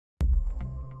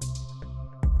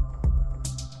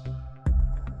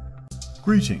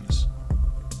Greetings.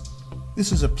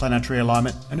 This is a planetary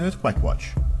alignment and earthquake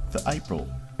watch for April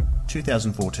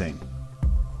 2014.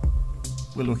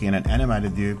 We're looking at an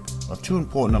animated view of two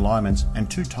important alignments and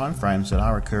two time frames that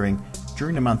are occurring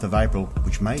during the month of April,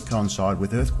 which may coincide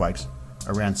with earthquakes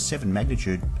around 7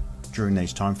 magnitude during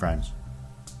these time frames.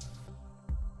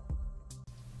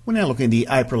 We're now looking at the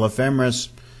April Ephemeris.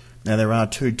 Now there are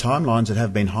two timelines that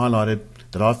have been highlighted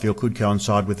that I feel could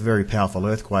coincide with very powerful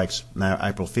earthquakes. They are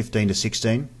April 15 to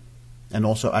 16 and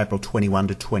also April 21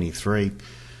 to 23.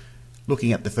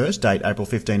 Looking at the first date, April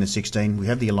 15 to 16, we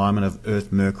have the alignment of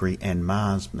Earth, Mercury and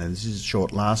Mars. Now this is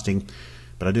short lasting,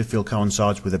 but I do feel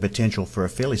coincides with a potential for a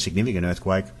fairly significant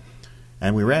earthquake.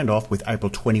 And we round off with April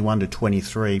 21 to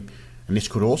 23, and this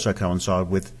could also coincide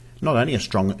with not only a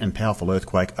strong and powerful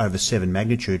earthquake over 7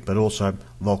 magnitude, but also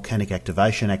volcanic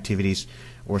activation activities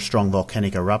or a strong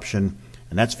volcanic eruption,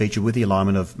 and that's featured with the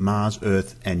alignment of Mars,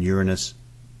 Earth and Uranus.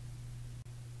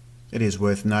 It is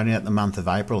worth noting that the month of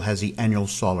April has the annual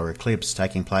solar eclipse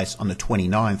taking place on the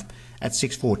 29th at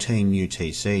 6:14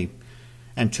 UTC,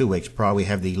 and 2 weeks prior we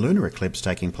have the lunar eclipse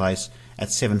taking place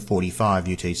at 7:45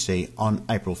 UTC on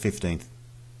April 15th.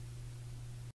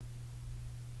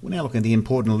 We're now looking at the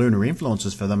important lunar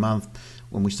influences for the month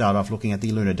when we start off looking at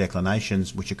the lunar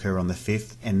declinations, which occur on the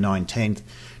 5th and 19th.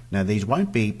 Now these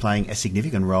won't be playing a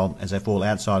significant role as they fall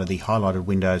outside of the highlighted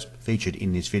windows featured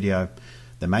in this video.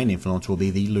 The main influence will be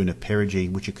the lunar perigee,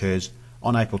 which occurs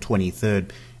on April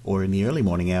 23rd or in the early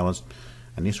morning hours,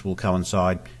 and this will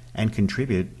coincide and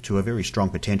contribute to a very strong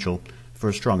potential for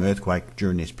a strong earthquake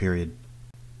during this period.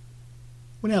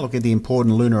 We now look at the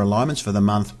important lunar alignments for the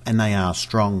month, and they are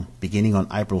strong. Beginning on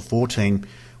April 14,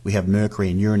 we have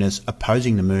Mercury and Uranus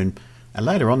opposing the Moon, and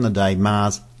later on the day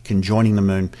Mars conjoining the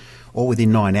Moon, all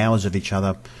within 9 hours of each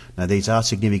other. Now these are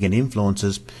significant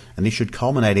influences, and this should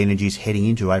culminate energies heading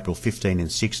into April 15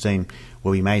 and 16,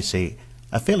 where we may see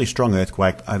a fairly strong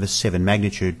earthquake over 7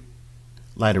 magnitude.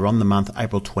 Later on the month,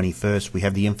 April 21st, we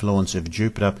have the influence of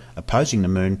Jupiter opposing the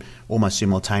Moon. Almost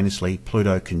simultaneously,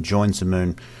 Pluto conjoins the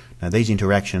Moon. Now these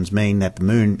interactions mean that the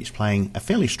Moon is playing a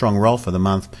fairly strong role for the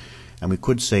month, and we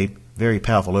could see very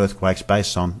powerful earthquakes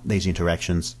based on these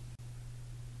interactions.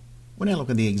 We'll now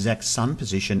look at the exact Sun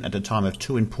position at the time of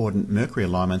two important Mercury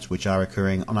alignments which are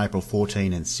occurring on April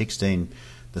 14 and 16.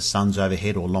 The Sun's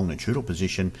overhead or longitudinal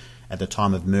position at the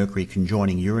time of Mercury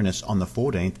conjoining Uranus on the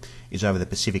 14th is over the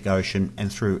Pacific Ocean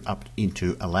and through up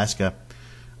into Alaska.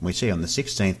 We see on the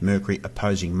 16th Mercury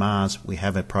opposing Mars. We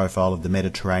have a profile of the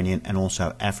Mediterranean and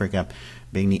also Africa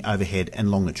being the overhead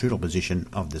and longitudinal position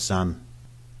of the Sun.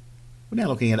 We're now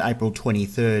looking at April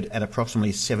 23rd at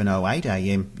approximately 7:08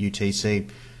 AM UTC,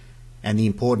 and the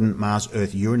important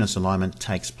Mars-Earth-Uranus alignment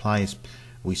takes place.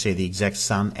 We see the exact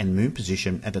Sun and Moon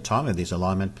position at the time of this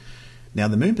alignment. Now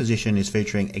the Moon position is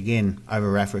featuring again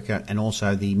over Africa and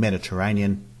also the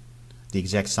Mediterranean. The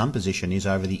exact Sun position is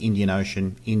over the Indian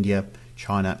Ocean, India,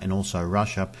 China and also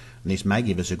Russia, and this may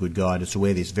give us a good guide as to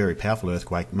where this very powerful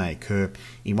earthquake may occur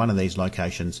in one of these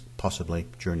locations, possibly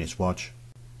during this watch.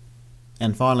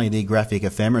 And finally, the graphic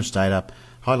Ephemeris data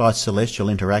highlights celestial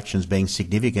interactions being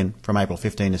significant from April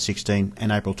 15 to 16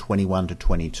 and April 21 to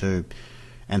 22.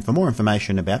 And for more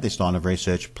information about this line of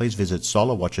research, please visit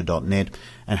solarwatcher.net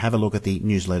and have a look at the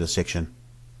newsletter section.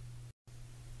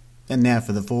 And now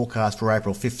for the forecast for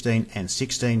April 15 and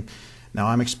 16. Now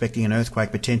I'm expecting an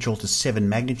earthquake potential to 7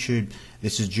 magnitude.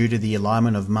 This is due to the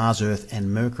alignment of Mars, Earth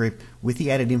and Mercury with the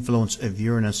added influence of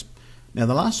Uranus. Now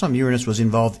the last time Uranus was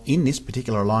involved in this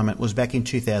particular alignment was back in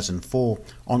 2004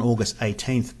 on August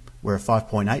 18th, where a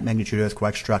 5.8 magnitude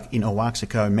earthquake struck in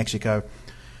Oaxaca, Mexico.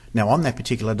 Now on that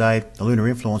particular day, the lunar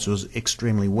influence was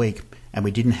extremely weak and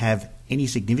we didn't have any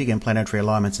significant planetary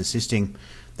alignments assisting.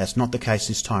 That's not the case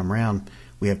this time round.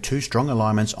 We have two strong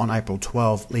alignments on April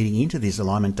 12 leading into this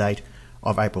alignment date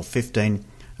of April 15,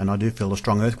 and I do feel a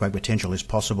strong earthquake potential is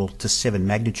possible to 7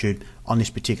 magnitude on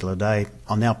this particular day.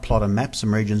 I'll now plot and map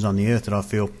some regions on the Earth that I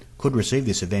feel could receive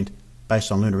this event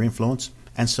based on lunar influence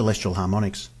and celestial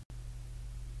harmonics.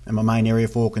 And my main area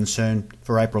for concern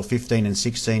for April 15 and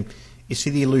 16 is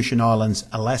for the Aleutian Islands,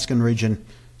 Alaskan region,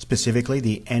 specifically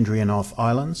the Andreanof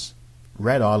Islands,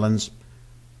 Rad Islands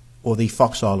or the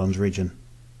Fox Islands region.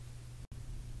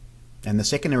 And the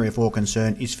second area for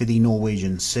concern is for the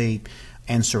Norwegian Sea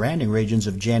and surrounding regions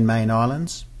of Jan Mayen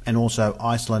Islands and also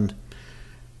Iceland.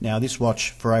 Now this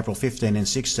watch for April 15 and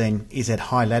 16 is at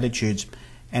high latitudes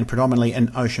and predominantly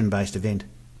an ocean-based event.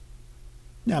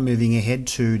 Now moving ahead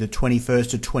to the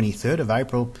 21st to 23rd of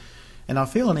April, and I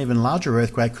feel an even larger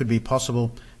earthquake could be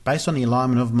possible based on the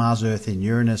alignment of Mars, Earth and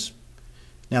Uranus.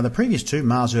 Now the previous two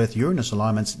Mars-Earth-Uranus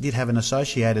alignments did have an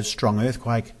associated strong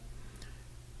earthquake,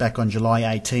 back on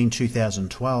July 18,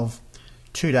 2012.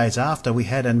 2 days after, we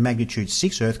had a magnitude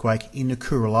 6 earthquake in the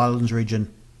Coronal Islands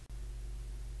region.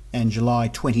 And July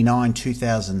 29,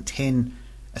 2010,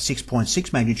 a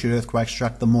 6.6 magnitude earthquake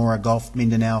struck the Mora Gulf,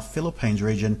 Mindanao, Philippines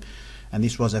region, and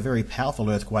this was a very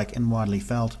powerful earthquake and widely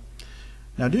felt.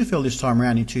 Now I do feel this time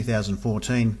around in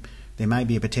 2014 there may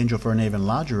be a potential for an even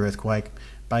larger earthquake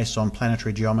based on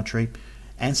planetary geometry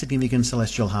and significant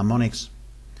celestial harmonics.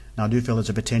 Now I do feel there's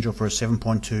a potential for a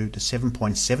 7.2 to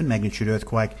 7.7 magnitude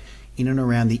earthquake in and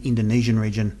around the Indonesian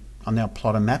region. I'll now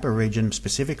plot a map of region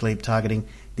specifically targeting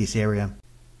this area.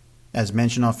 As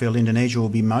mentioned, I feel Indonesia will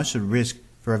be most at risk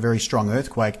for a very strong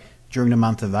earthquake during the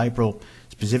month of April,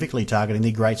 specifically targeting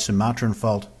the Great Sumatran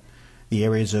Fault. The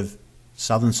areas of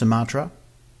southern Sumatra,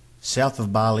 south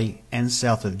of Bali and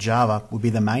south of Java will be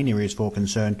the main areas for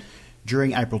concern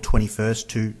during April 21st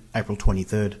to April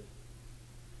 23rd.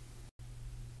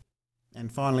 And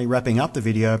finally, wrapping up the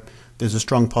video, there's a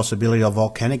strong possibility of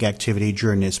volcanic activity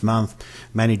during this month,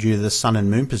 mainly due to the Sun and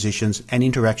Moon positions and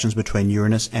interactions between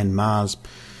Uranus and Mars.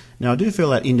 Now I do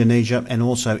feel that Indonesia and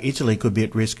also Italy could be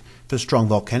at risk for strong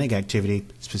volcanic activity,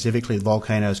 specifically the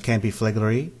volcanoes Campi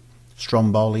Flegrei,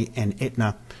 Stromboli and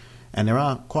Etna. And there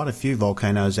are quite a few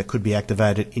volcanoes that could be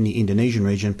activated in the Indonesian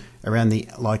region around the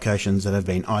locations that have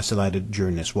been isolated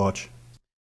during this watch.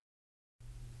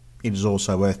 It is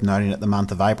also worth noting that the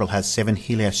month of April has 7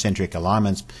 heliocentric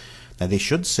alignments. Now this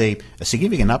should see a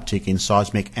significant uptick in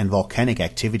seismic and volcanic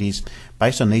activities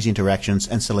based on these interactions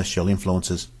and celestial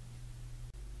influences.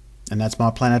 And that's my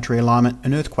planetary alignment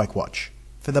and earthquake watch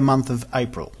for the month of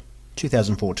April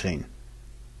 2014.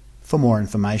 For more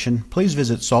information, please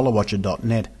visit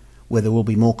solarwatcher.net, where there will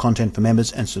be more content for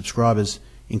members and subscribers,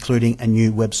 including a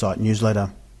new website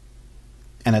newsletter.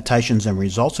 Annotations and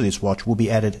results of this watch will be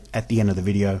added at the end of the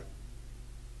video.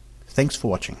 Thanks for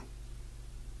watching.